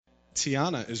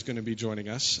Tiana is going to be joining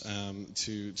us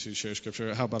to share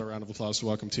scripture. How about a round of applause to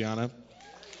welcome Tiana?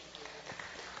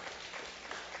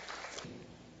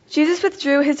 Jesus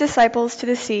withdrew his disciples to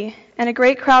the sea, and a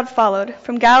great crowd followed,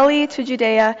 from Galilee to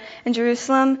Judea and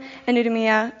Jerusalem and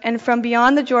Idumea, and from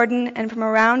beyond the Jordan and from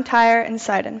around Tyre and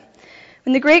Sidon.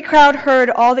 When the great crowd heard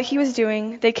all that he was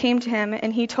doing, they came to him,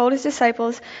 and he told his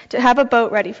disciples to have a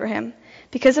boat ready for him,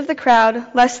 because of the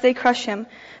crowd, lest they crush him,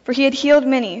 for he had healed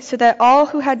many, so that all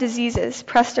who had diseases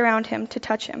pressed around him to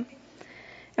touch him.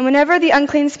 And whenever the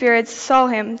unclean spirits saw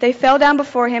him, they fell down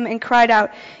before him and cried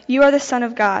out, "You are the Son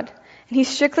of God." And he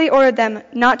strictly ordered them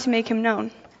not to make him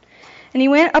known. And he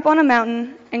went up on a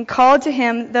mountain and called to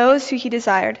him those who he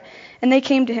desired, and they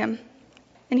came to him.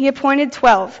 And he appointed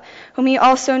 12, whom he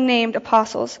also named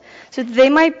apostles, so that they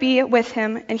might be with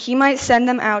him, and he might send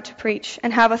them out to preach,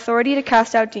 and have authority to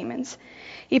cast out demons.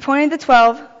 He appointed the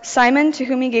 12, Simon, to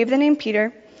whom he gave the name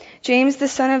Peter, James the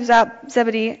son of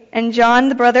Zebedee, and John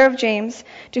the brother of James,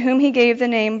 to whom he gave the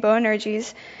name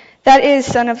Boanerges, that is,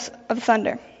 son of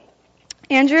thunder.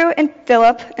 Andrew and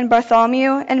Philip and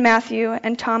Bartholomew and Matthew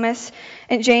and Thomas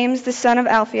and James the son of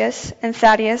Alphaeus and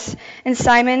Thaddeus and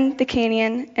Simon the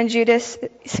Cananean and Judas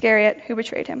Iscariot who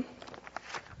betrayed him.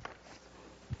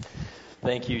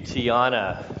 Thank you,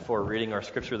 Tiana, for reading our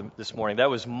scripture this morning. That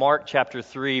was Mark chapter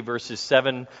 3, verses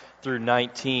 7 through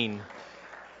 19.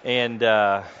 And,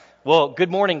 well,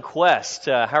 good morning, Quest.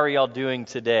 How are y'all doing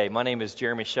today? My name is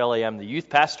Jeremy Shelley. I'm the youth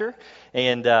pastor,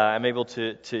 and I'm able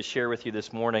to share with you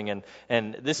this morning.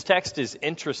 And this text is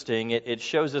interesting. It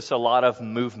shows us a lot of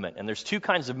movement. And there's two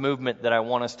kinds of movement that I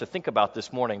want us to think about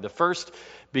this morning. The first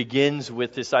begins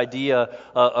with this idea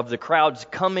of the crowds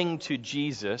coming to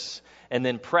Jesus and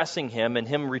then pressing him, and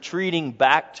him retreating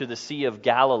back to the Sea of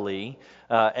Galilee,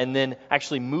 and then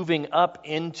actually moving up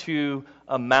into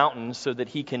a mountain so that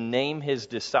he can name his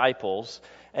disciples,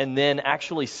 and then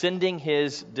actually sending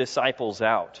his disciples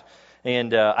out.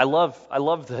 And I love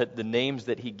the names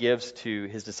that he gives to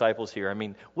his disciples here. I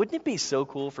mean, wouldn't it be so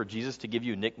cool for Jesus to give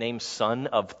you a nickname, Son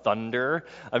of Thunder?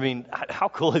 I mean, how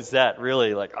cool is that,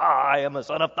 really? Like, I am a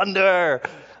son of thunder.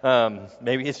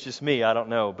 Maybe it's just me, I don't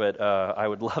know, but I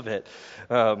would love it.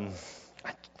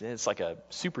 It's like a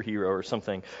superhero or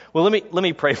something. Well, let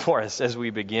me pray for us as we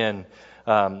begin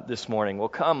this morning. Well,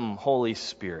 come, Holy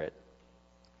Spirit.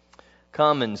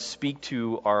 Come and speak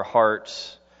to our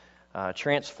hearts.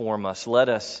 Transform us. Let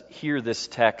us hear this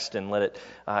text and let it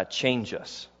change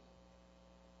us.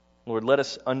 Lord, let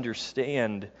us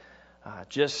understand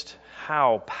just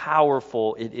how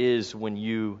powerful it is when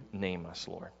you name us,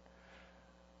 Lord.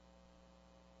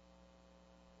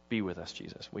 Be with us,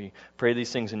 Jesus. We pray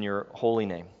these things in your holy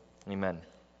name. Amen.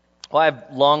 Well,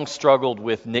 I've long struggled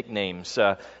with nicknames.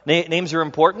 Names are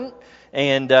important,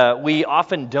 and we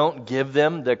often don't give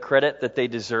them the credit that they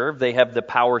deserve. They have the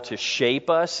power to shape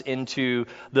us into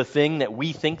the thing that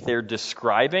we think they're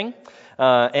describing.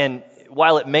 And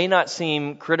while it may not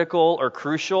seem critical or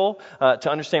crucial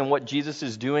to understand what Jesus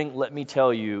is doing, let me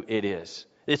tell you, it is.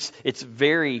 It's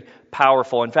very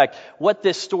powerful. In fact, what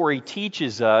this story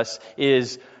teaches us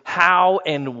is how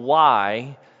and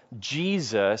why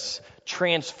Jesus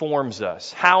transforms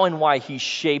us, how and why he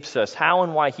shapes us, how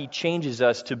and why he changes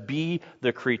us to be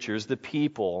the creatures, the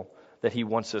people that he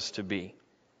wants us to be.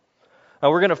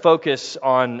 Now, we're going to focus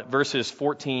on verses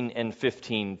 14 and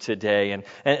 15 today.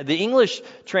 And the English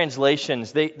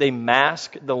translations, they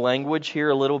mask the language here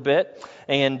a little bit.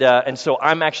 And so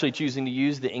I'm actually choosing to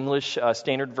use the English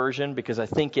Standard Version because I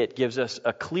think it gives us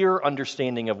a clear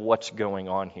understanding of what's going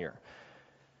on here.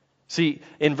 See,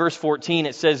 in verse 14,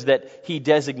 it says that he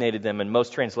designated them in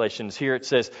most translations. Here it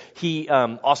says he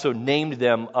also named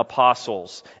them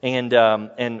apostles. And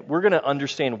we're going to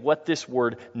understand what this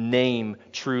word name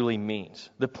truly means.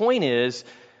 The point is,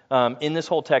 in this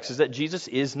whole text, is that Jesus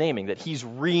is naming, that he's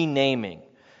renaming.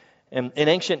 And in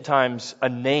ancient times, a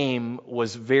name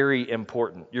was very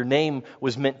important. Your name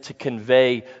was meant to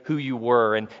convey who you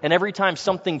were. And every time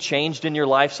something changed in your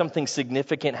life, something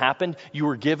significant happened, you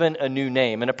were given a new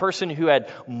name. And a person who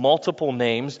had multiple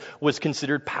names was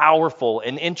considered powerful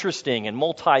and interesting and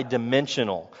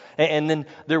multidimensional. And then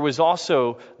there was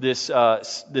also this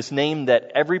name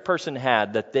that every person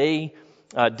had that they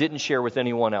didn't share with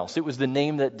anyone else. It was the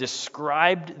name that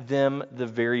described them the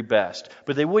very best.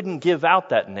 But they wouldn't give out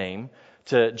that name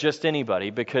to just anybody,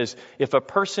 because if a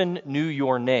person knew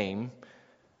your name,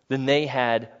 then they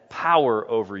had power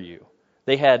over you.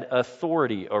 They had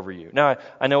authority over you. Now,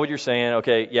 I know what you're saying.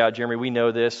 Okay, yeah, Jeremy, we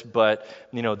know this, but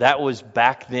that was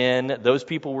back then. Those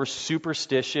people were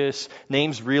superstitious.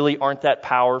 Names really aren't that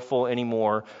powerful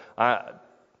anymore.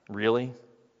 Really?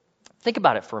 Think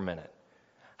about it for a minute.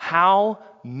 How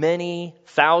many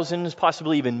thousands,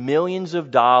 possibly even millions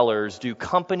of dollars do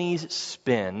companies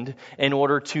spend in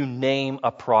order to name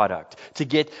a product, to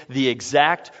get the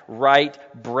exact right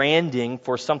branding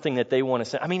for something that they want to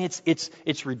say? I mean,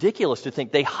 it's ridiculous to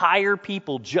think they hire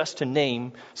people just to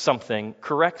name something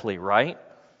correctly, right?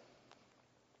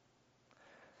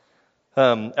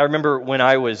 I remember when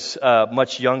I was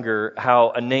much younger,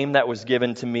 how a name that was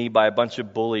given to me by a bunch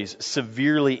of bullies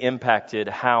severely impacted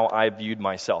how I viewed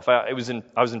myself. I was in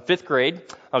 5th grade.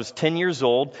 I was 10 years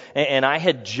old, and I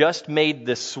had just made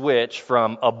the switch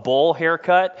from a bowl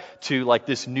haircut to like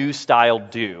this new style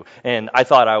do. And I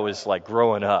thought I was like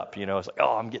growing up. You know, it's like,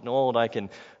 oh, I'm getting old. I'm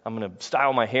going to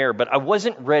style my hair. But I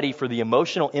wasn't ready for the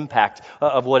emotional impact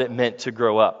of what it meant to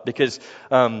grow up, because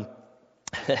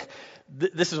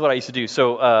this is what I used to do.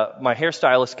 So my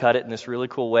hairstylist cut it in this really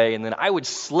cool way, and then I would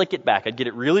slick it back. I'd get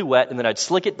it really wet, and then I'd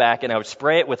slick it back, and I would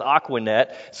spray it with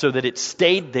Aquanet so that it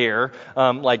stayed there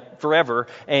like forever.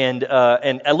 And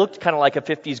I looked kind of like a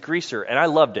 50s greaser, and I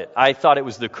loved it. I thought it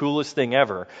was the coolest thing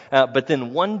ever. But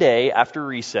then one day after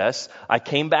recess, I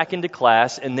came back into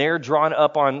class, and there, drawn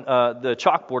up on the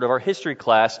chalkboard of our history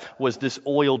class, was this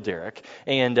oil derrick.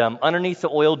 And underneath the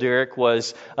oil derrick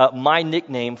was my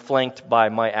nickname flanked by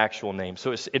my actual name.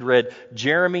 So it read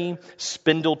Jeremy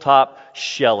Spindletop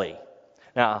Shelley.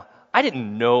 Now, I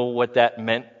didn't know what that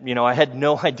meant. You know, I had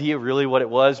no idea really what it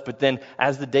was. But then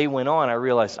as the day went on, I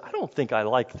realized, I don't think I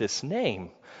like this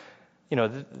name. You know,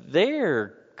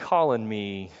 they're calling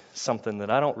me something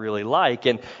that I don't really like.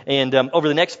 And over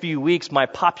the next few weeks, my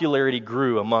popularity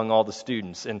grew among all the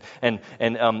students. And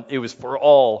it was for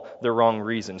all the wrong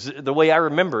reasons. The way I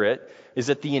remember it is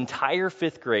that the entire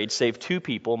 5th grade, save 2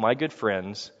 people, my good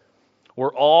friends,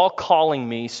 were all calling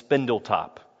me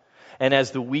Spindletop. And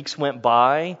as the weeks went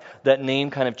by, that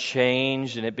name kind of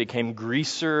changed, and it became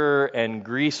Greaser and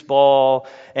Greaseball,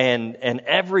 and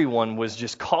everyone was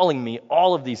just calling me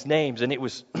all of these names, and it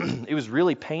was it was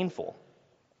really painful.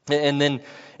 And then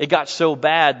it got so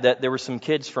bad that there were some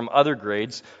kids from other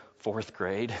grades, 4th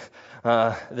grade,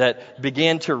 that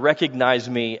began to recognize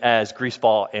me as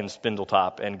Greaseball and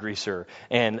Spindletop and Greaser,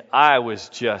 and I was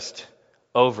just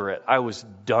over it. I was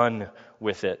done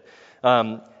with it.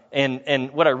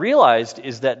 And what I realized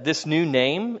is that this new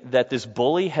name that this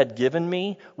bully had given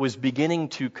me was beginning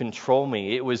to control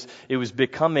me. It was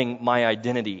becoming my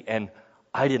identity, and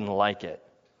I didn't like it.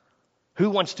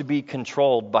 Who wants to be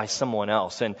controlled by someone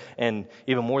else? And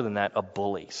even more than that, a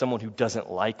bully, someone who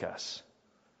doesn't like us.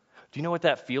 Do you know what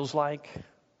that feels like?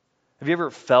 Have you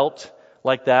ever felt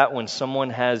like that when someone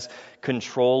has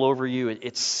control over you?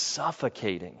 It's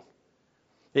suffocating.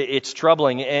 It's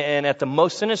troubling, and at the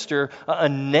most sinister, a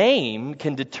name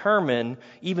can determine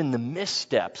even the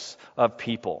missteps of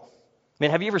people. I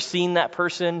mean, have you ever seen that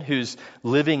person who's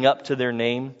living up to their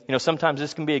name? You know, sometimes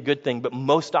this can be a good thing, but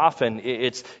most often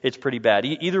it's pretty bad.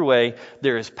 Either way,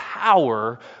 there is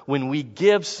power when we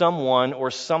give someone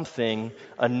or something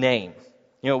a name.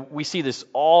 You know, we see this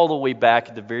all the way back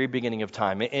at the very beginning of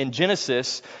time. In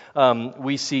Genesis,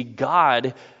 we see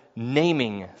God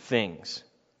naming things.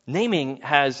 Naming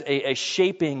has a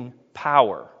shaping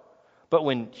power. But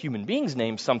when human beings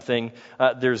name something,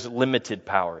 there's limited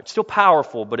power. It's still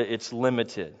powerful, but it's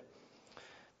limited.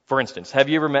 For instance, have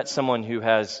you ever met someone who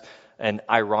has an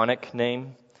ironic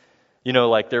name? You know,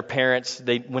 like their parents,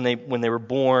 when they were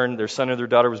born, their son or their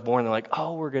daughter was born, they're like,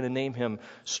 oh, we're going to name him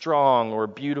Strong or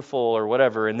Beautiful or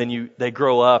whatever. And then they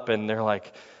grow up and they're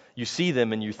like, you see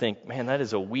them and you think, man, that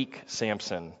is a weak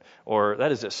Samson, or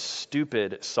that is a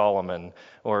stupid Solomon,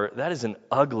 or that is an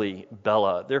ugly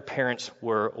Bella. Their parents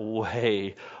were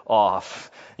way off,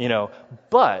 you know.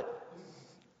 But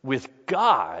with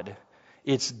God,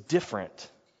 it's different.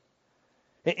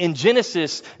 In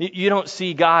Genesis, you don't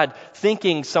see God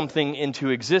thinking something into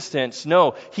existence.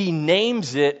 No, He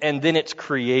names it and then it's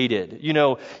created. You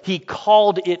know, He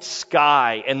called it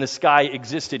sky and the sky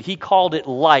existed. He called it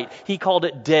light. He called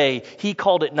it day. He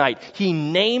called it night. He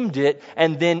named it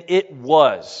and then it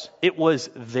was. It was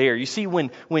there. You see,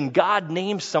 when God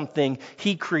names something,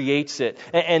 He creates it.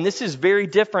 And this is very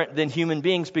different than human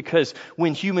beings, because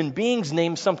when human beings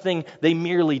name something, they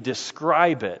merely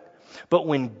describe it. But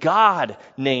when God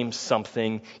names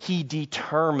something, He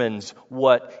determines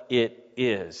what it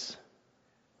is.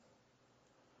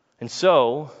 And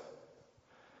so,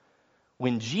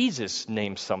 when Jesus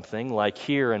names something, like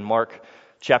here in Mark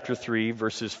chapter 3,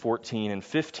 verses 14 and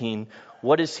 15,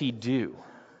 what does He do?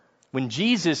 When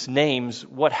Jesus names,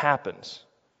 what happens?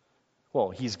 Well,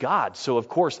 He's God, so of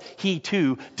course He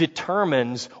too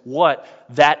determines what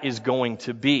that is going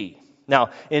to be.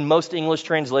 Now, in most English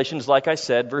translations, like I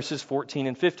said, verses 14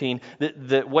 and 15,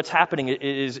 what's happening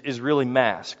is really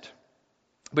masked.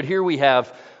 But here we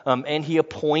have, and he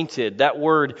appointed. That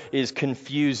word is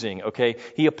confusing, okay?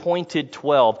 He appointed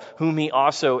 12, whom he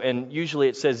also, and usually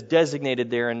it says designated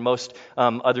there in most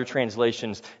other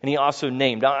translations, and he also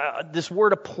named. Now, this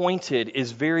word appointed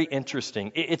is very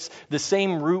interesting. It's the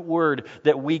same root word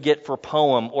that we get for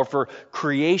poem or for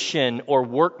creation or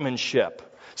workmanship.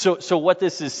 So what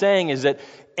this is saying is that,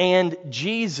 and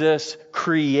Jesus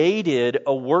created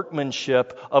a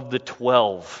workmanship of the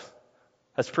 12.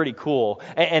 That's pretty cool.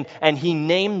 And he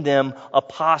named them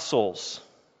apostles.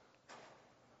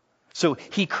 So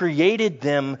he created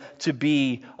them to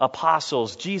be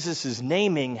apostles. Jesus'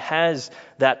 naming has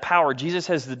that power. Jesus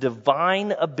has the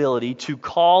divine ability to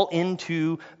call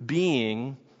into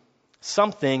being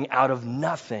something out of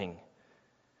nothing.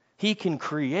 He can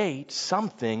create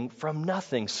something from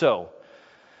nothing. So,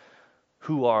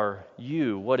 who are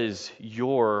you? What is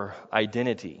your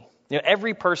identity? You know,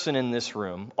 every person in this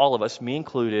room, all of us, me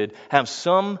included, have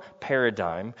some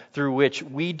paradigm through which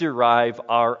we derive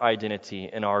our identity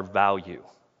and our value.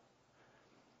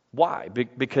 Why?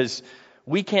 Because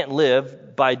we can't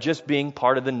live by just being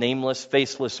part of the nameless,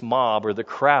 faceless mob or the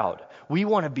crowd. We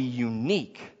want to be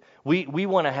unique. We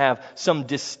want to have some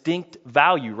distinct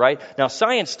value, right? Now,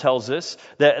 science tells us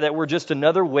that we're just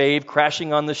another wave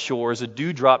crashing on the shores, a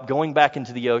dewdrop going back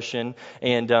into the ocean,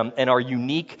 and our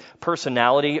unique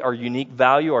personality, our unique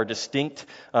value, our distinct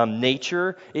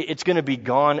nature, it's going to be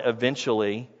gone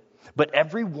eventually. But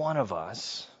every one of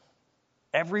us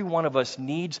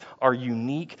needs our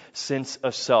unique sense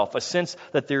of self, a sense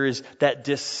that there is that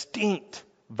distinct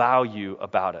value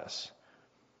about us.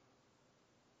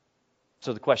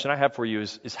 So the question I have for you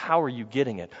is how are you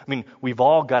getting it? I mean, we've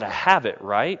all got to have it,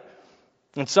 right?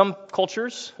 In some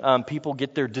cultures, people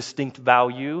get their distinct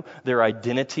value, their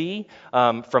identity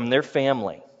from their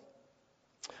family.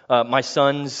 My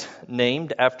son's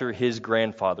named after his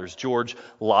grandfathers, George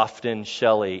Lofton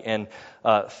Shelley and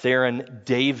Theron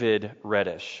David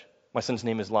Reddish. My son's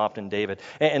name is Lofton David.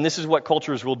 And this is what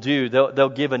cultures will do. They'll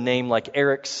give a name like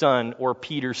Eric's son or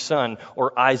Peter's son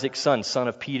or Isaac's son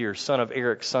of Peter, son of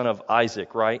Eric, son of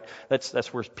Isaac, right?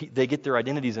 That's where they get their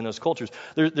identities in those cultures.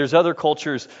 There's other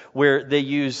cultures where they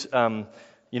use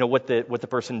what the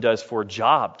person does for a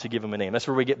job to give them a name. That's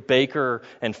where we get Baker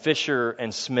and Fisher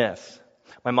and Smith.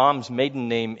 My mom's maiden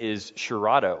name is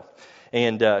Shirado.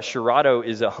 And Shirado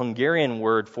is a Hungarian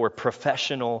word for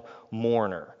professional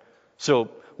mourner.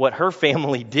 So what her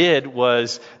family did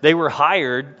was they were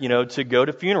hired, to go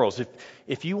to funerals.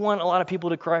 If you want a lot of people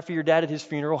to cry for your dad at his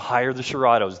funeral, hire the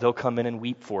Shirados. They'll come in and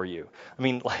weep for you. I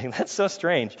mean, that's so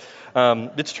strange.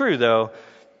 It's true, though.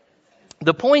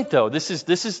 The point, though, this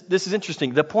is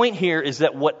interesting. The point here is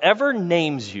that whatever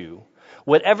names you,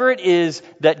 whatever it is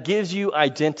that gives you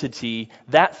identity,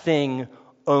 that thing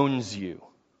owns you.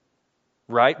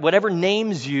 Right? Whatever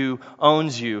names you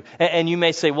owns you. And you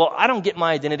may say, well, I don't get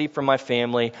my identity from my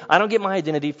family. I don't get my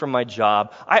identity from my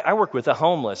job. I work with the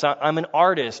homeless. I'm an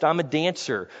artist. I'm a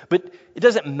dancer. But it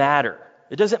doesn't matter.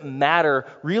 It doesn't matter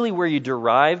really where you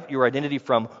derive your identity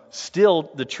from.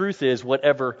 Still, the truth is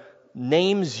whatever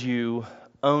names you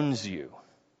owns you.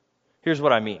 Here's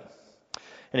what I mean.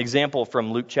 An example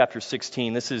from Luke chapter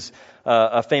 16. This is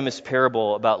a famous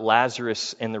parable about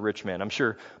Lazarus and the rich man. I'm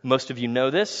sure most of you know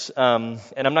this, and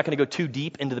I'm not going to go too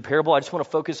deep into the parable. I just want to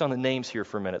focus on the names here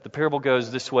for a minute. The parable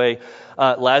goes this way.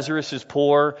 Lazarus is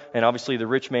poor, and obviously the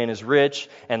rich man is rich,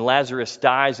 and Lazarus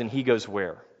dies, and he goes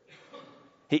where?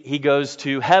 He goes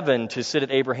to heaven to sit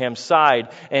at Abraham's side,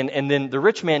 and then the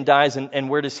rich man dies, and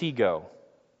where does he go?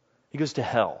 He goes to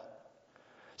hell.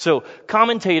 So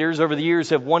commentators over the years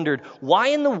have wondered, why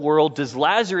in the world does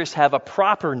Lazarus have a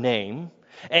proper name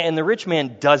and the rich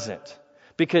man doesn't?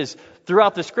 Because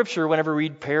throughout the scripture, whenever we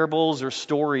read parables or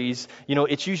stories,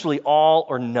 it's usually all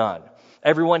or none.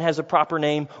 Everyone has a proper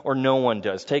name or no one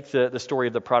does. Take the story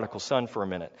of the prodigal son for a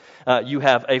minute. You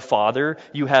have a father,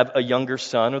 you have a younger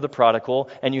son or the prodigal,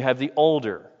 and you have the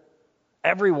older.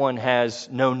 Everyone has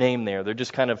no name there. They're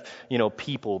just kind of,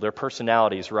 people, their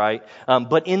personalities, right?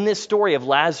 But in this story of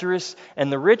Lazarus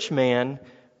and the rich man,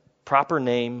 proper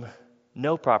name,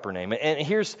 no proper name. And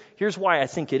here's why I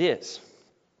think it is.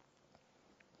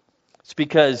 It's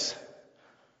because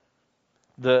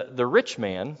the rich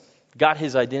man got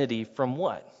his identity from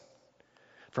what?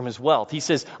 From his wealth. He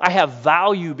says, I have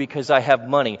value because I have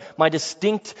money. My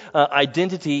distinct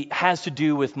identity has to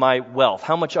do with my wealth,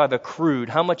 how much I've accrued,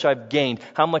 how much I've gained,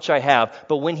 how much I have.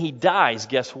 But when he dies,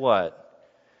 guess what?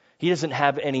 He doesn't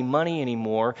have any money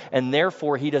anymore, and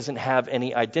therefore he doesn't have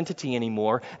any identity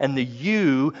anymore. And the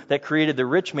you that created the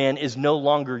rich man is no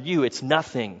longer you. It's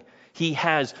nothing. He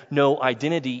has no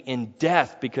identity in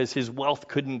death because his wealth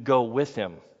couldn't go with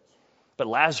him. But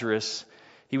Lazarus,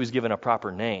 he was given a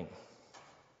proper name,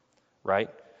 right?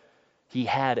 He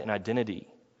had an identity,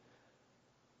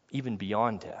 even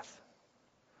beyond death.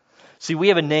 See, we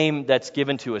have a name that's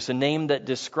given to us, a name that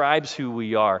describes who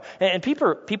we are. And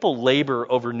people labor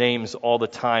over names all the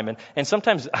time. And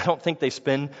sometimes I don't think they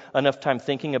spend enough time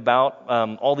thinking about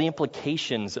all the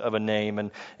implications of a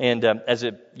name. And as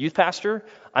a youth pastor,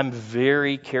 I'm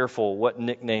very careful what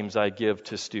nicknames I give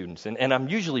to students. And I'm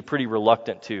usually pretty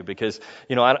reluctant to because,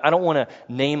 I don't want to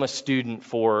name a student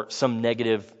for some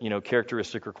negative,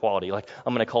 characteristic or quality. Like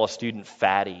I'm going to call a student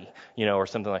fatty, or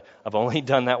something like. I've only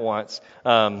done that once.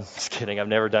 Just kidding. I've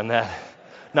never done that.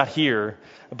 Not here,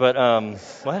 but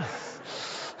well.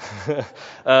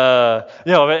 I'm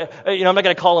not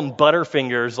going to call them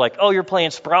butterfingers like, oh, you're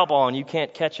playing sprout ball and you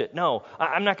can't catch it. No,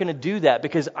 I'm not going to do that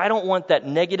because I don't want that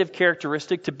negative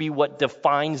characteristic to be what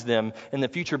defines them in the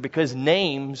future because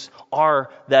names are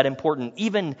that important,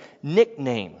 even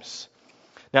nicknames.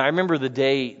 Now, I remember the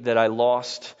day that I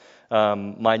lost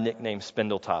my nickname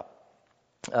Spindletop.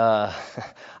 I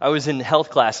was in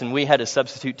health class and we had a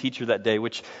substitute teacher that day,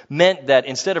 which meant that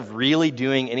instead of really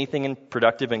doing anything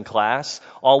productive in class,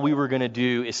 all we were going to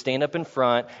do is stand up in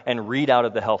front and read out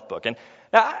of the health book. And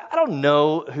I don't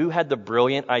know who had the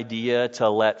brilliant idea to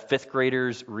let fifth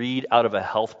graders read out of a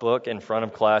health book in front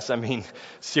of class. I mean,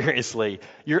 seriously,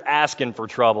 you're asking for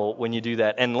trouble when you do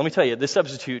that. And let me tell you, this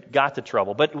substitute got the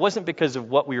trouble, but it wasn't because of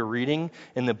what we were reading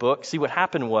in the book. See, what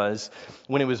happened was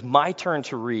when it was my turn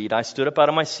to read, I stood up out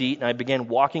of my seat and I began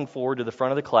walking forward to the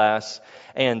front of the class.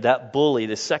 And that bully,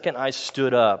 the second I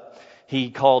stood up,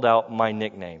 he called out my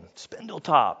nickname,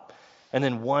 Spindletop. And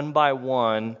then one by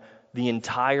one, the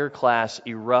entire class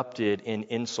erupted in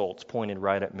insults pointed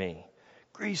right at me.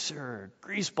 Greaser,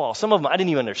 greaseball. Some of them I didn't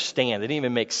even understand. They didn't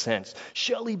even make sense.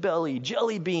 Shelley belly,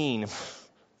 jelly bean.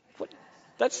 What?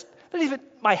 That's not even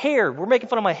my hair. We're making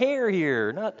fun of my hair here.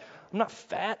 I'm not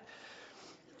fat.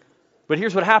 But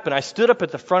here's what happened. I stood up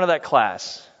at the front of that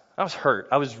class. I was hurt.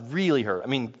 I was really hurt. I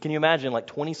mean, can you imagine like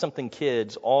 20-something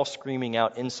kids all screaming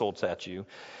out insults at you?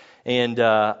 And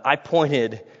I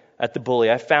pointed at the bully.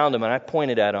 I found him and I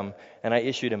pointed at him and I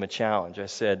issued him a challenge. I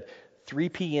said, 3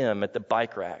 p.m. at the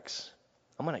bike racks,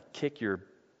 I'm going to kick your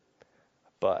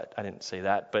butt. I didn't say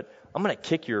that, but I'm going to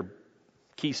kick your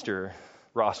keister,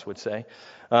 Ross would say.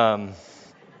 But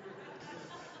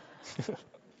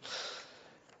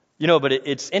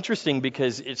it's interesting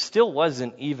because it still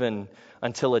wasn't even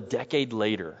until a decade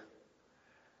later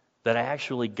that I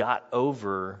actually got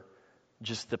over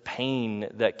just the pain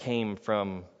that came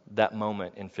from that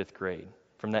moment in fifth grade,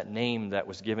 from that name that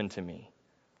was given to me.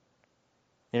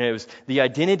 It was the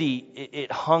identity, it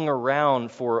hung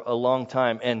around for a long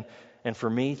time. And for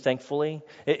me, thankfully,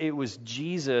 it was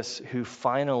Jesus who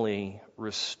finally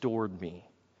restored me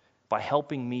by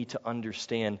helping me to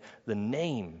understand the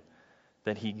name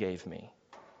that he gave me.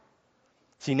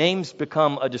 See, names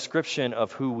become a description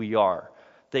of who we are.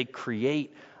 They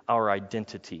create our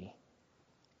identity.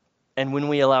 And when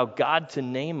we allow God to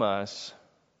name us,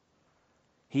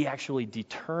 he actually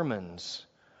determines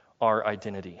our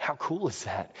identity. How cool is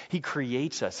that? He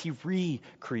creates us. He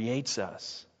recreates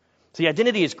us. See,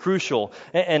 identity is crucial.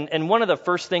 And one of the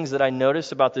first things that I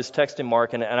notice about this text in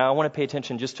Mark, and I want to pay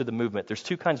attention just to the movement. There's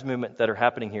two kinds of movement that are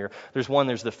happening here. There's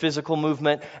the physical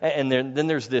movement, and then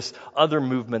there's this other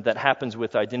movement that happens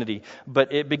with identity.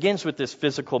 But it begins with this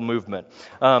physical movement.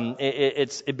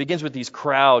 It begins with these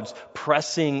crowds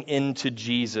pressing into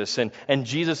Jesus. And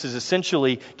Jesus is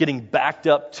essentially getting backed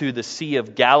up to the Sea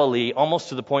of Galilee, almost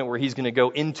to the point where he's going to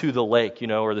go into the lake,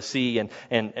 or the sea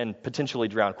and potentially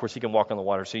drown. Of course, he can walk on the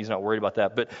water, so he's not worried about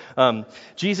that. But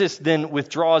Jesus then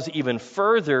withdraws even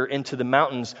further into the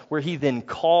mountains where he then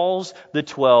calls the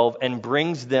 12 and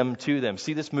brings them to them.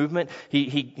 See this movement?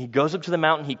 He goes up to the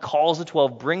mountain, he calls the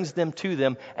 12, brings them to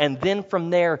them, and then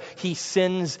from there he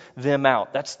sends them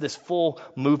out. That's this full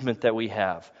movement that we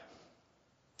have.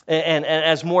 And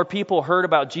as more people heard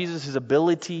about Jesus'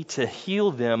 ability to heal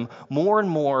them, more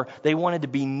and more they wanted to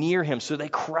be near him, so they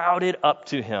crowded up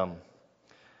to him.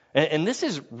 And this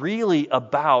is really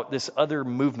about this other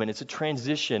movement. It's a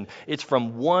transition. It's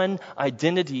from one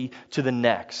identity to the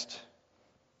next.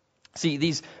 See,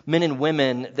 these men and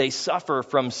women, they suffer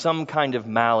from some kind of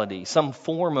malady, some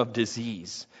form of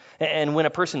disease. And when a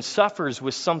person suffers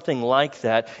with something like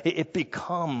that, it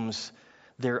becomes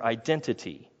their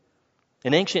identity.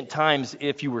 In ancient times,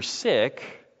 if you were sick,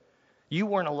 you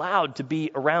weren't allowed to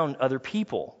be around other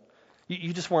people.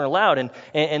 You just weren't allowed.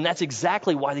 And that's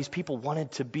exactly why these people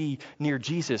wanted to be near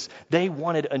Jesus. They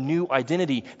wanted a new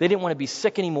identity. They didn't want to be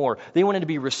sick anymore. They wanted to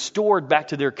be restored back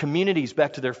to their communities,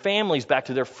 back to their families, back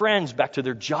to their friends, back to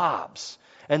their jobs.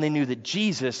 And they knew that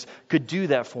Jesus could do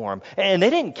that for them. And they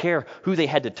didn't care who they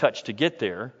had to touch to get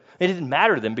there. It didn't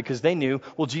matter to them because they knew,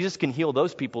 well, Jesus can heal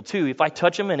those people too. If I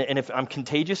touch them and if I'm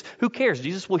contagious, who cares?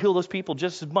 Jesus will heal those people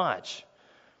just as much.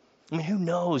 I mean, who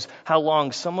knows how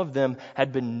long some of them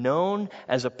had been known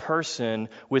as a person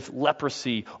with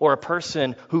leprosy or a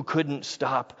person who couldn't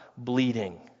stop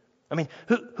bleeding. I mean,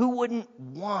 who wouldn't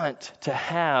want to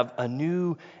have a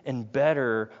new and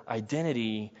better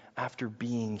identity after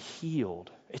being healed?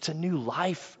 It's a new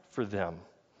life for them,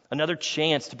 another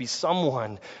chance to be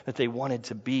someone that they wanted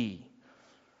to be.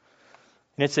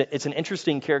 And it's an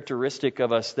interesting characteristic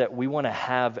of us that we want to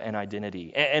have an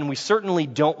identity. And we certainly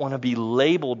don't want to be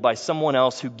labeled by someone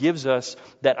else who gives us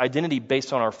that identity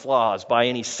based on our flaws, by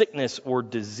any sickness or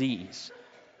disease.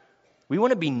 We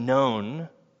want to be known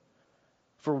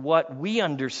for what we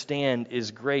understand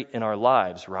is great in our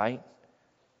lives, right?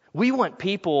 We want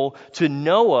people to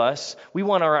know us. We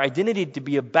want our identity to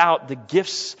be about the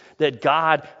gifts that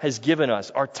God has given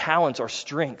us, our talents, our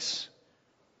strengths.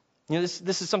 You know,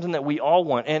 this is something that we all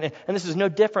want. And this is no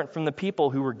different from the people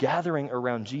who were gathering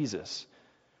around Jesus.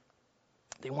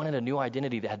 They wanted a new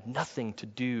identity that had nothing to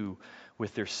do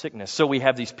with their sickness. So we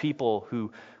have these people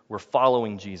who were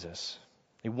following Jesus.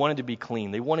 They wanted to be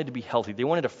clean. They wanted to be healthy. They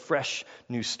wanted a fresh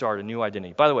new start, a new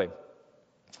identity. By the way,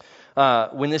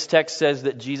 when this text says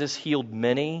that Jesus healed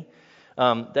many,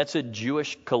 that's a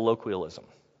Jewish colloquialism.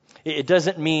 It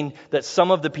doesn't mean that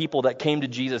some of the people that came to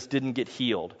Jesus didn't get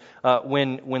healed.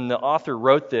 When the author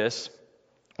wrote this,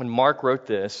 when Mark wrote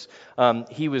this,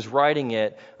 he was writing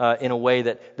it in a way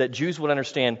that Jews would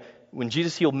understand. When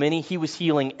Jesus healed many, he was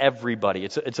healing everybody.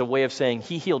 It's a way of saying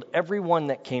he healed everyone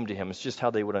that came to him. It's just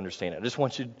how they would understand it. I just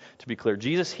want you to be clear.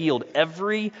 Jesus healed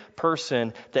every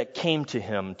person that came to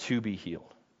him to be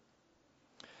healed.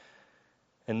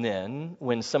 And then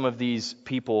when some of these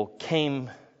people came,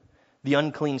 the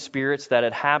unclean spirits that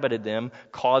had habited them,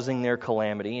 causing their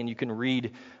calamity, and you can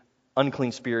read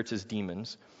unclean spirits as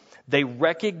demons, they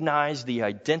recognized the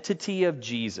identity of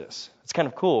Jesus. It's kind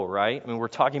of cool, right? I mean, we're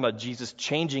talking about Jesus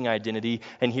changing identity,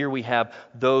 and here we have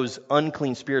those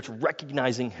unclean spirits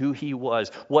recognizing who he was,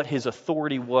 what his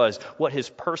authority was, what his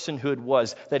personhood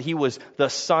was, that he was the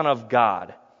Son of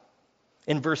God.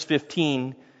 In verse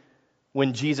 15,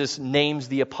 when Jesus names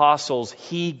the apostles,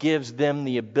 he gives them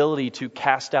the ability to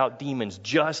cast out demons,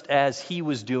 just as he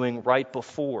was doing right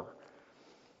before.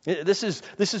 This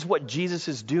is what Jesus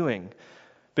is doing,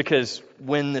 because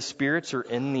when the spirits are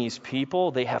in these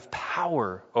people, they have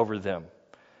power over them,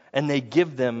 and they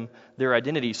give them their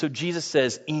identity. So Jesus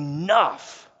says,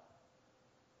 enough.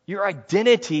 Your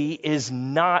identity is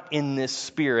not in this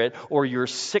spirit or your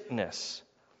sickness.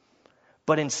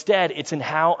 But instead, it's in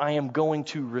how I am going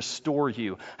to restore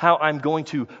you, how I'm going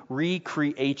to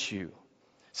recreate you.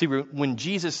 See, when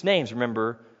Jesus names,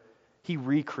 remember, he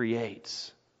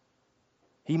recreates.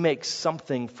 He makes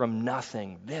something from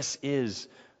nothing. This is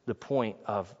the point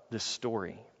of this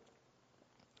story.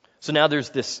 So now there's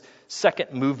this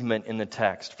second movement in the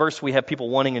text. First, we have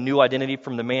people wanting a new identity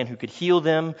from the man who could heal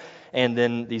them, and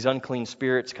then these unclean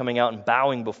spirits coming out and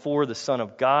bowing before the Son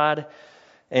of God.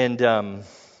 And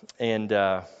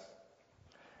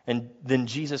then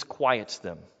Jesus quiets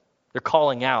them. They're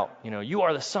calling out, you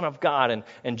are the Son of God,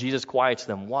 and Jesus quiets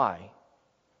them. Why?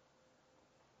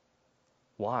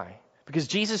 Why? Because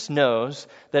Jesus knows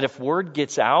that if word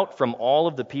gets out from all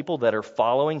of the people that are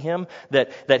following him,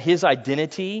 that his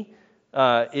identity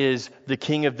is the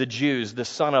King of the Jews, the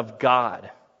Son of God,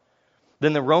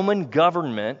 then the Roman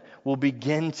government will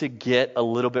begin to get a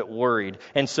little bit worried.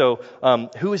 And so,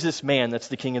 who is this man that's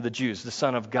the King of the Jews, the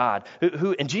Son of God?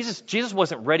 And Jesus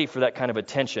wasn't ready for that kind of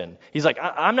attention. He's like,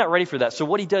 I'm not ready for that. So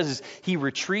what he does is he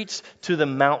retreats to the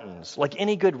mountains, like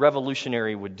any good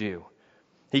revolutionary would do.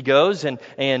 He goes and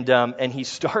he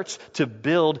starts to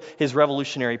build his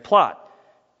revolutionary plot.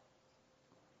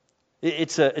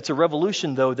 It's a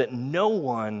revolution, though, that no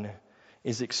one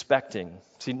is expecting.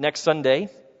 See, next Sunday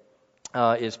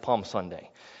is Palm Sunday.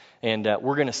 And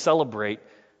we're going to celebrate,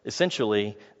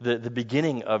 essentially, the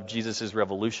beginning of Jesus'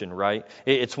 revolution, right?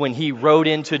 It's when he rode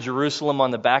into Jerusalem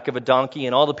on the back of a donkey,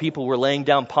 and all the people were laying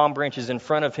down palm branches in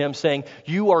front of him, saying,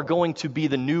 you are going to be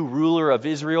the new ruler of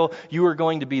Israel. You are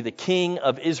going to be the king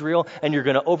of Israel, and you're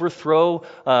going to overthrow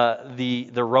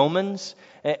the Romans.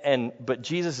 But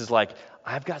Jesus is like,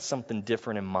 I've got something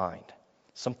different in mind,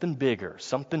 something bigger,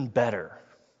 something better.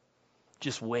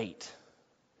 Just wait.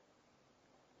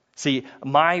 See,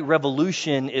 my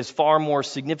revolution is far more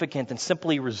significant than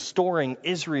simply restoring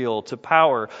Israel to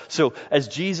power. So as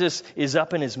Jesus is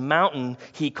up in his mountain,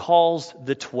 he calls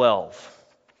the 12.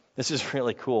 This is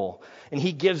really cool. And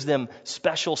he gives them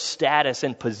special status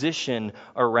and position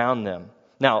around them.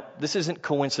 Now, this isn't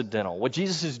coincidental. What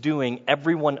Jesus is doing,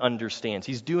 everyone understands.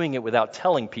 He's doing it without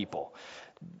telling people.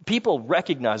 People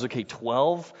recognize, okay,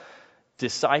 12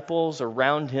 disciples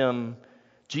around him.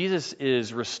 Jesus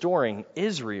is restoring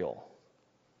Israel.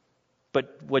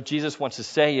 But what Jesus wants to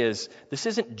say is, this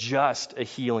isn't just a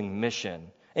healing mission.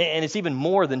 And it's even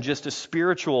more than just a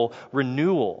spiritual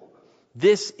renewal.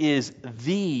 This is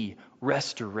the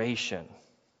restoration.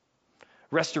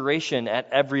 Restoration at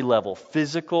every level: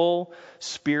 physical,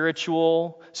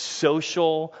 spiritual,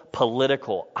 social,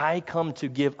 political. I come to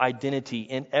give identity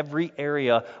in every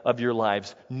area of your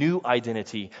lives. New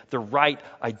identity, the right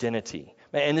identity.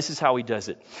 And this is how he does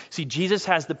it. See, Jesus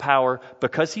has the power,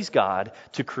 because he's God,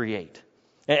 to create.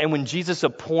 And when Jesus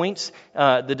appoints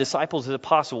the disciples as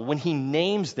apostles, when he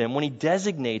names them, when he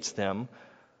designates them,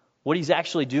 what he's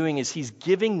actually doing is he's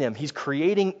giving them, he's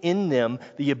creating in them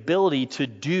the ability to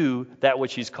do that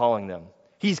which he's calling them.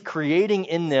 He's creating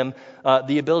in them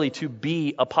the ability to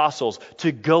be apostles,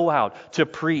 to go out, to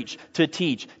preach, to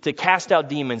teach, to cast out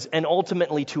demons, and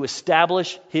ultimately to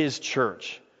establish his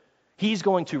church. He's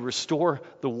going to restore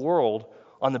the world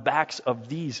on the backs of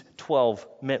these 12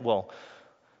 men. Well,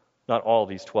 not all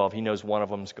these 12. He knows one of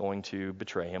them is going to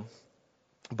betray him.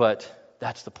 But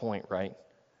that's the point, right?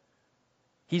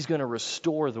 He's going to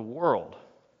restore the world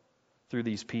through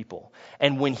these people.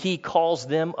 And when he calls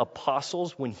them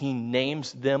apostles, when he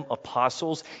names them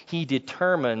apostles, he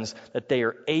determines that they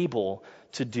are able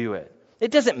to do it. It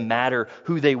doesn't matter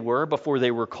who they were before they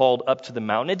were called up to the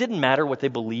mountain. It didn't matter what they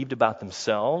believed about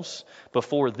themselves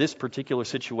before this particular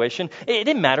situation. It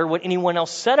didn't matter what anyone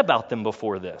else said about them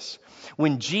before this.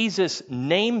 When Jesus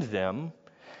named them,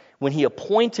 when he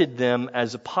appointed them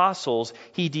as apostles,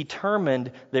 he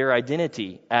determined their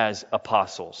identity as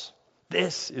apostles.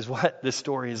 This is what this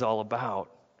story is all about.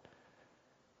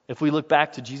 If we look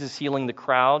back to Jesus healing the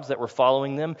crowds that were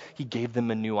following them, he gave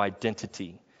them a new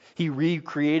identity. He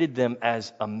recreated them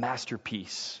as a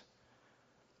masterpiece.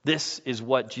 This is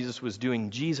what Jesus was doing.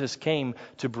 Jesus came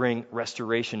to bring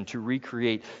restoration, to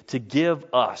recreate, to give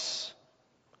us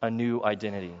a new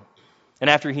identity. And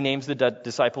after he names the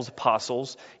disciples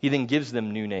apostles, he then gives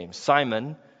them new names.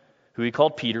 Simon, who he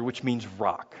called Peter, which means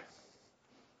rock.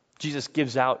 Jesus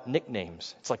gives out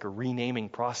nicknames. It's like a renaming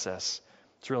process.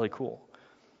 It's really cool.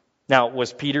 Now,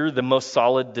 was Peter the most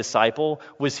solid disciple?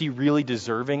 Was he really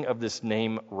deserving of this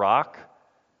name rock?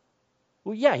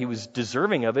 Well, yeah, he was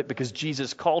deserving of it because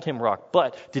Jesus called him rock.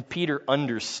 But did Peter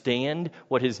understand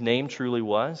what his name truly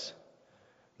was?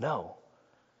 No.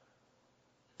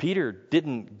 Peter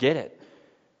didn't get it.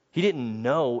 He didn't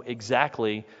know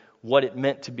exactly what it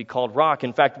meant to be called rock.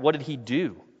 In fact, what did he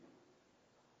do?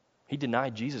 He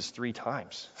denied Jesus 3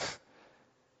 times.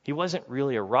 He wasn't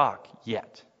really a rock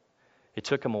yet. It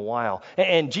took him a while.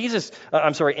 And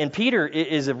Peter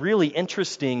is a really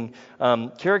interesting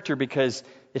character because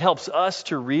it helps us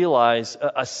to realize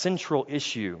a central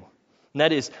issue. And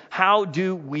that is, how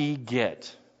do we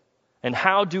get and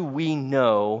how do we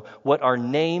know what our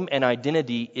name and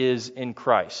identity is in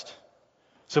Christ?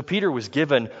 So Peter was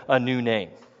given a new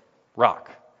name,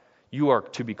 Rock. You are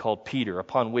to be called Peter,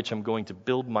 upon which I'm going to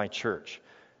build my church.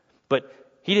 But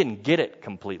he didn't get it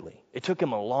completely. It took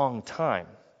him a long time.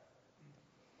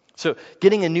 So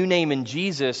getting a new name in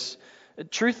Jesus,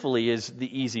 truthfully, is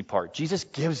the easy part. Jesus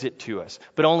gives it to us,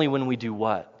 but only when we do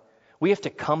what? We have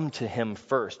to come to him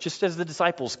first, just as the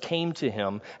disciples came to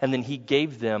him and then he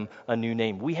gave them a new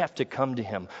name. We have to come to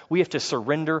him. We have to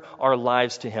surrender our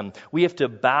lives to him. We have to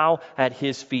bow at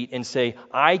his feet and say,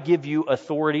 I give you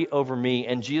authority over me,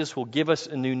 and Jesus will give us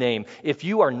a new name. If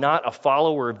you are not a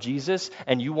follower of Jesus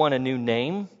and you want a new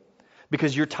name,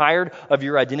 because you're tired of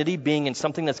your identity being in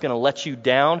something that's going to let you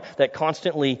down, that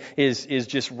constantly is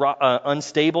just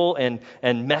unstable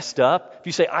and messed up. If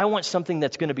you say, I want something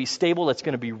that's going to be stable, that's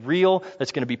going to be real,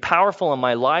 that's going to be powerful in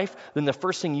my life, then the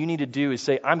first thing you need to do is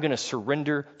say, I'm going to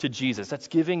surrender to Jesus. That's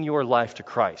giving your life to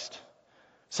Christ.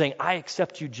 Saying, I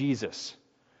accept you, Jesus,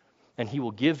 and he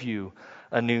will give you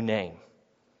a new name.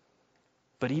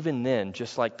 But even then,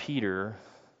 just like Peter,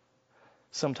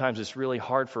 sometimes it's really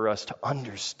hard for us to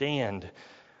understand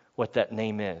what that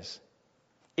name is.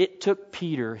 It took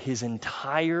Peter his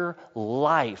entire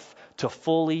life to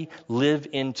fully live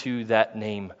into that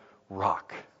name,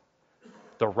 Rock.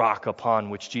 The rock upon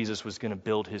which Jesus was going to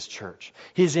build his church.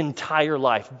 His entire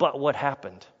life. But what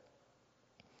happened?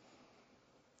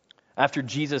 After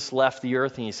Jesus left the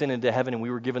earth and he ascended into heaven and we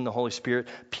were given the Holy Spirit,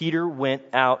 Peter went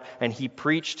out and he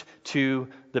preached to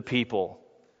the people.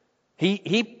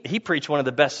 He preached one of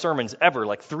the best sermons ever.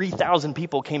 Like 3,000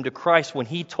 people came to Christ when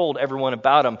he told everyone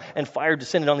about him, and fire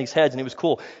descended on these heads, and it was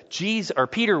cool.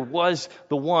 Peter was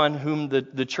the one whom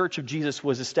the church of Jesus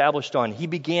was established on. He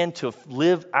began to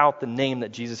live out the name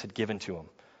that Jesus had given to him.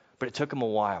 But it took him a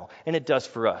while, and it does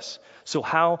for us. So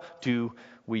how do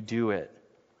we do it?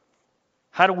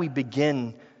 How do we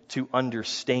begin to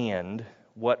understand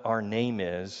what our name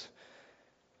is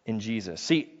in Jesus?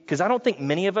 See, because I don't think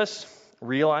many of us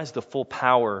realize the full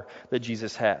power that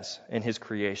Jesus has in his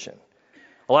creation.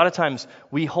 A lot of times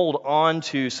we hold on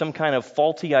to some kind of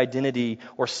faulty identity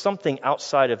or something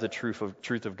outside of the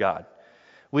truth of God.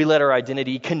 We let our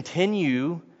identity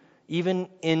continue, even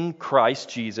in Christ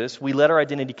Jesus, we let our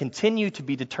identity continue to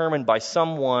be determined by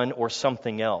someone or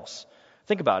something else.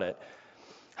 Think about it.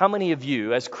 How many of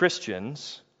you, as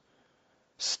Christians,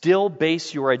 still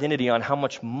base your identity on how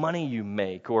much money you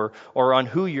make or on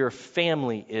who your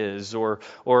family is or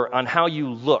on how you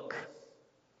look?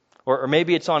 Or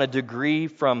maybe it's on a degree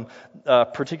from a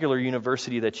particular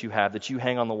university that you have that you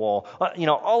hang on the wall.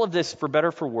 All of this, for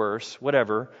better, for worse,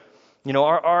 whatever.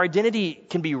 Our identity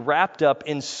can be wrapped up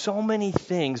in so many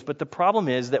things, but the problem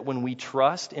is that when we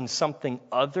trust in something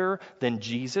other than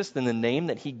Jesus, than the name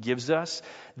that he gives us,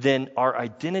 then our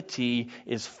identity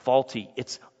is faulty.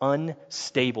 It's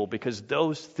unstable because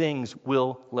those things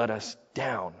will let us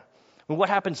down. And what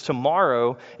happens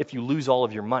tomorrow if you lose all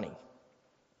of your money?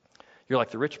 You're like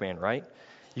the rich man, right?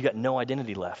 You got no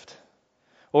identity left.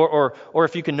 Or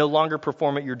if you can no longer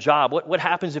perform at your job, what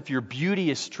happens if your beauty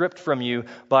is stripped from you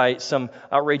by some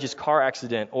outrageous car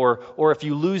accident, or if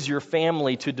you lose your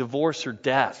family to divorce or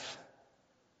death?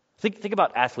 Think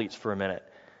about athletes for a minute.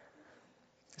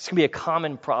 This can be a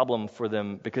common problem for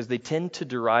them because they tend to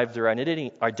derive their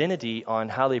identity on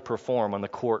how they perform on the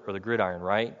court or the gridiron,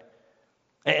 right?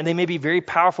 And they may be very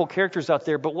powerful characters out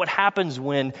there, but what happens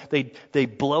when they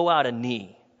blow out a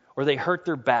knee or they hurt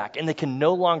their back and they can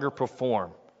no longer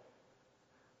perform?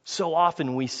 So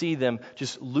often we see them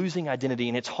just losing identity,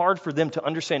 and it's hard for them to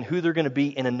understand who they're going to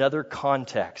be in another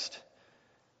context.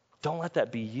 Don't let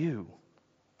that be you.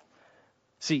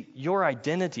 See, your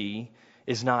identity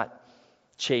is not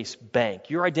Chase Bank.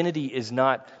 Your identity is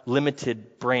not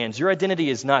limited brands. Your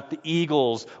identity is not the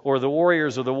Eagles or the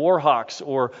Warriors or the Warhawks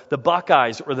or the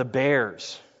Buckeyes or the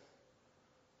Bears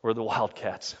or the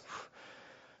Wildcats.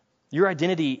 Your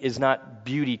identity is not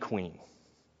beauty queen.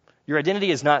 Your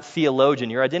identity is not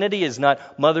theologian. Your identity is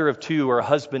not mother of two or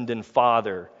husband and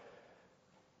father.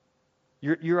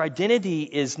 Your identity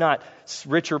is not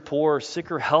rich or poor,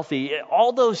 sick or healthy.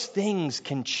 All those things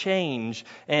can change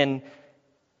and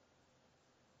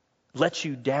let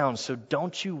you down. So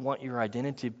don't you want your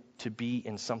identity to be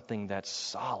in something that's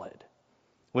solid?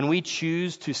 When we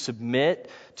choose to submit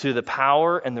to the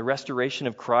power and the restoration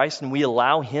of Christ and we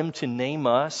allow him to name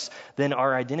us, then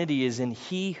our identity is in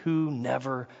he who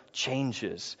never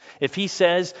changes. If he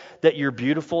says that you're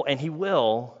beautiful, and he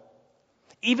will,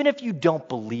 even if you don't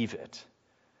believe it,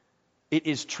 it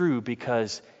is true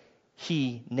because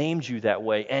he named you that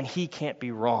way and he can't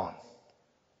be wrong.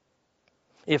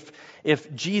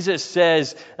 If Jesus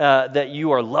says that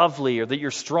you are lovely or that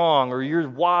you're strong or you're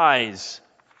wise,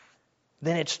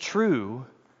 then it's true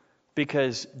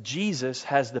because Jesus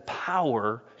has the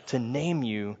power to name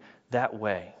you that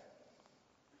way.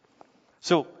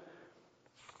 So,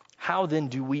 how then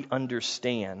do we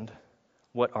understand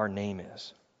what our name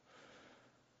is?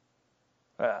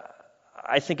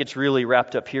 I think it's really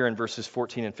wrapped up here in verses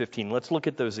 14 and 15. Let's look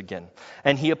at those again.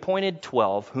 And he appointed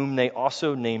 12, whom they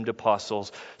also named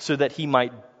apostles, so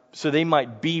they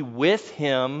might be with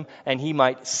him, and he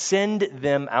might send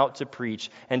them out to preach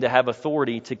and to have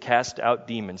authority to cast out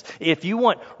demons. If you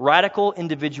want radical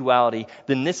individuality,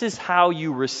 then this is how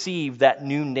you receive that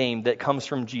new name that comes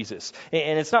from Jesus.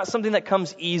 And it's not something that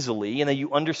comes easily and that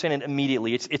you understand it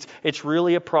immediately. It's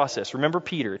really a process. Remember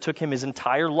Peter. It took him his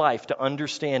entire life to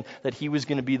understand that he was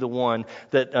going to be the one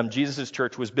that Jesus'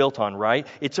 church was built on, right?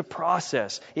 It's a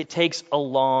process. It takes a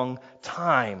long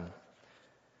time.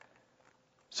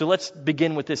 So let's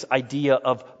begin with this idea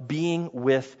of being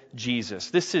with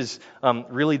Jesus. This is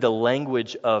really the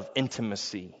language of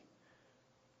intimacy.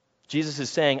 Jesus is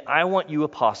saying, I want you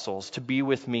apostles to be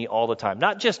with me all the time.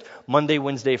 Not just Monday,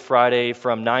 Wednesday, Friday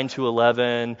from 9 to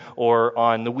 11 or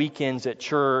on the weekends at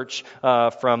church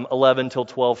from 11 till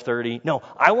 12:30. No,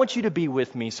 I want you to be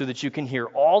with me so that you can hear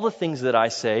all the things that I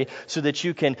say, so that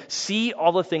you can see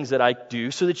all the things that I do,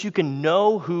 so that you can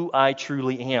know who I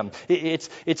truly am.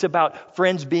 It's about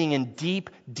friends being in deep,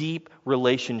 deep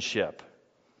relationship.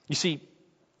 You see,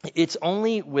 it's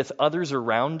only with others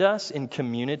around us in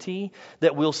community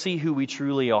that we'll see who we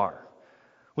truly are.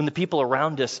 When the people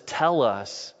around us tell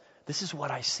us, this is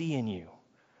what I see in you.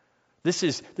 This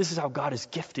is how God has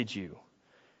gifted you.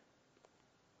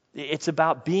 It's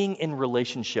about being in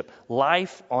relationship,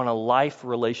 life on a life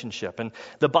relationship. And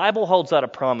the Bible holds out a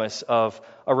promise of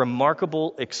a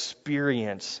remarkable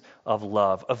experience of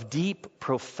love, of deep,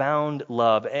 profound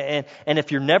love. And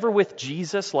if you're never with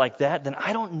Jesus like that, then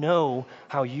I don't know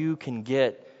how you can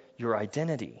get your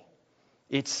identity.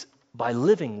 It's by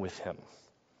living with him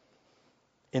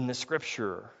in the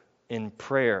Scripture, in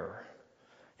prayer,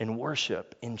 in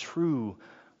worship, in true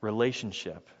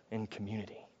relationship, in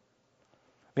community.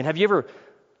 I mean, have you ever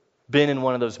been in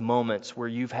one of those moments where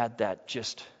you've had that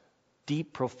just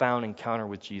deep, profound encounter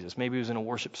with Jesus? Maybe it was in a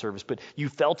worship service, but you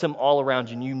felt him all around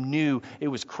you and you knew it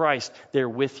was Christ there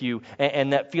with you.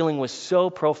 And that feeling was so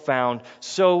profound,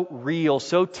 so real,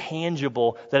 so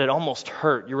tangible that it almost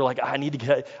hurt. You were like,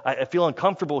 I feel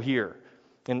uncomfortable here.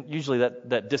 And usually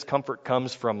that discomfort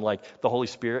comes from like the Holy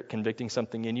Spirit convicting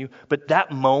something in you. But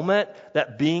that moment,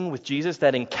 that being with Jesus,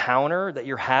 that encounter that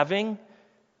you're having,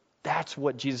 that's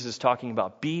what Jesus is talking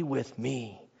about. Be with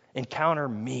me. Encounter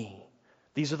me.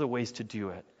 These are the ways to do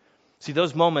it. See,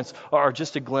 those moments are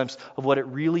just a glimpse of what it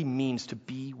really means to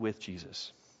be with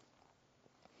Jesus.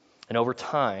 And over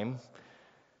time,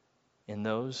 in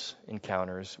those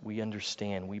encounters, we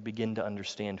begin to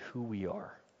understand who we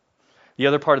are. The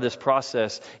other part of this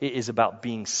process is about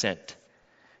being sent.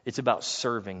 It's about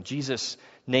serving. Jesus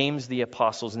names the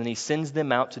apostles and then he sends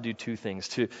them out to do two things,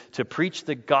 to preach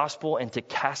the gospel and to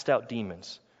cast out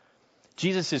demons.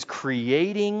 Jesus is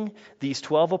creating these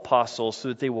 12 apostles so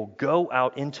that they will go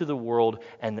out into the world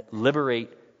and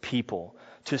liberate people,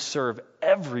 to serve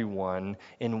everyone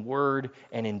in word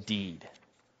and in deed.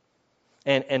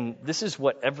 And this is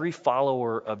what every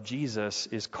follower of Jesus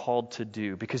is called to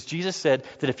do. Because Jesus said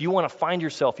that if you want to find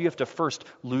yourself, you have to first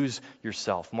lose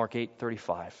yourself. Mark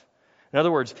 8:35. In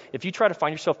other words, if you try to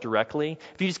find yourself directly,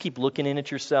 if you just keep looking in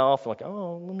at yourself, like,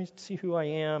 oh, let me see who I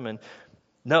am. And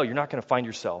no, you're not going to find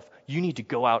yourself. You need to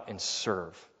go out and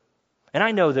serve. And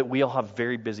I know that we all have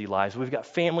very busy lives. We've got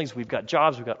families, we've got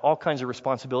jobs, we've got all kinds of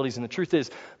responsibilities. And the truth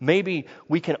is, maybe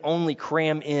we can only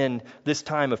cram in this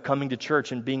time of coming to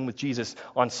church and being with Jesus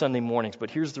on Sunday mornings.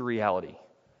 But here's the reality.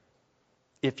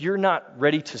 If you're not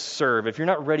ready to serve, if you're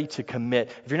not ready to commit,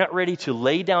 if you're not ready to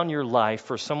lay down your life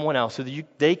for someone else so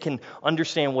that they can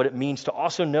understand what it means to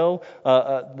also know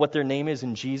what their name is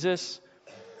in Jesus,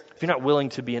 if you're not willing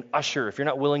to be an usher, if you're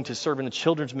not willing to serve in the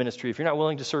children's ministry, if you're not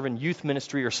willing to serve in youth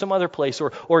ministry or some other place,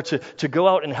 or to go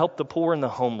out and help the poor and the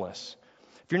homeless,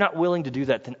 if you're not willing to do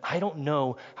that, then I don't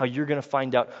know how you're going to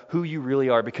find out who you really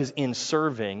are. Because in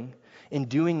serving, in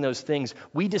doing those things,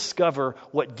 we discover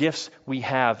what gifts we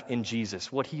have in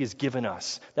Jesus, what he has given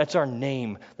us. That's our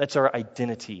name. That's our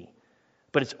identity.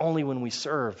 But it's only when we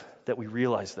serve that we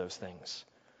realize those things.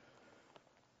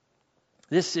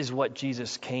 This is what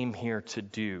Jesus came here to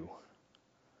do.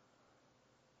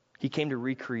 He came to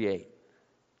recreate,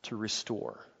 to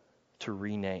restore, to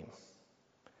rename,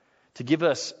 to give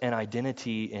us an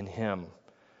identity in him.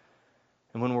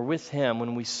 And when we're with him,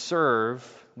 when we serve,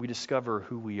 we discover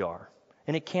who we are.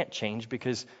 And it can't change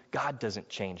because God doesn't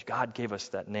change. God gave us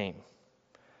that name.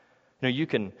 You know, you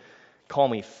can call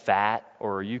me fat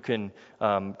or you can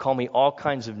call me all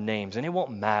kinds of names, and it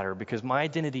won't matter because my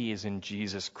identity is in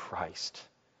Jesus Christ.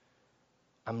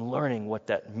 I'm learning what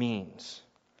that means.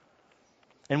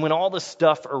 And when all the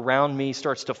stuff around me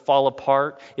starts to fall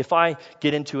apart, if I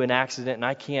get into an accident and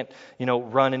I can't,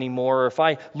 run anymore, or if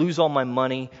I lose all my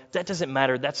money, that doesn't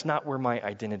matter. That's not where my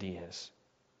identity is.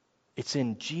 It's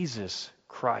in Jesus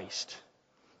Christ.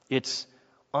 It's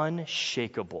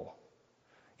unshakable.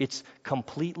 It's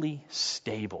completely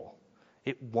stable.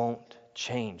 It won't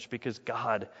change because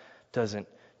God doesn't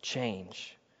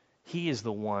change. He is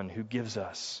the one who gives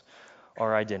us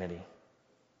our identity.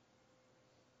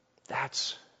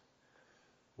 That's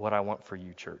what I want for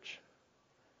you, church.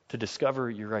 To discover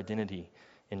your identity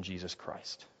in Jesus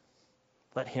Christ.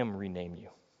 Let him rename you.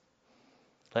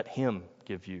 Let him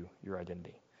give you your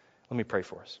identity. Let me pray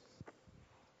for us.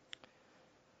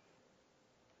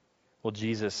 Well,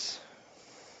 Jesus,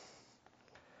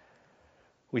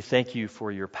 we thank you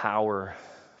for your power,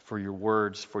 for your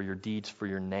words, for your deeds, for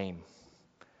your name.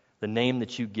 The name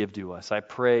that you give to us. I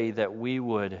pray that we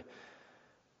would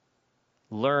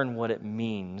learn what it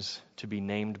means to be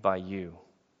named by you.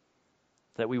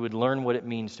 That we would learn what it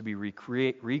means to be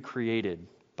recreated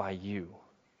by you.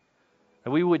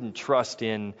 That we wouldn't trust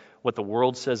in what the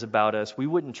world says about us. We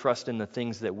wouldn't trust in the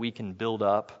things that we can build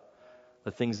up.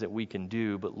 the things that we can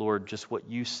do, but Lord, just what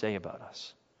you say about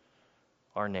us,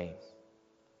 our name,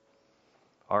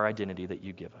 our identity that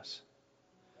you give us.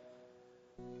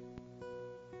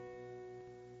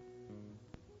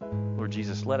 Lord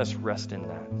Jesus, let us rest in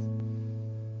that,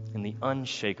 in the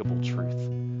unshakable truth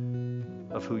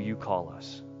of who you call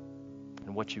us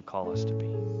and what you call us to be.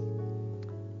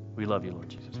 We love you, Lord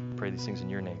Jesus. We pray these things in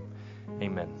your name.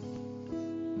 Amen.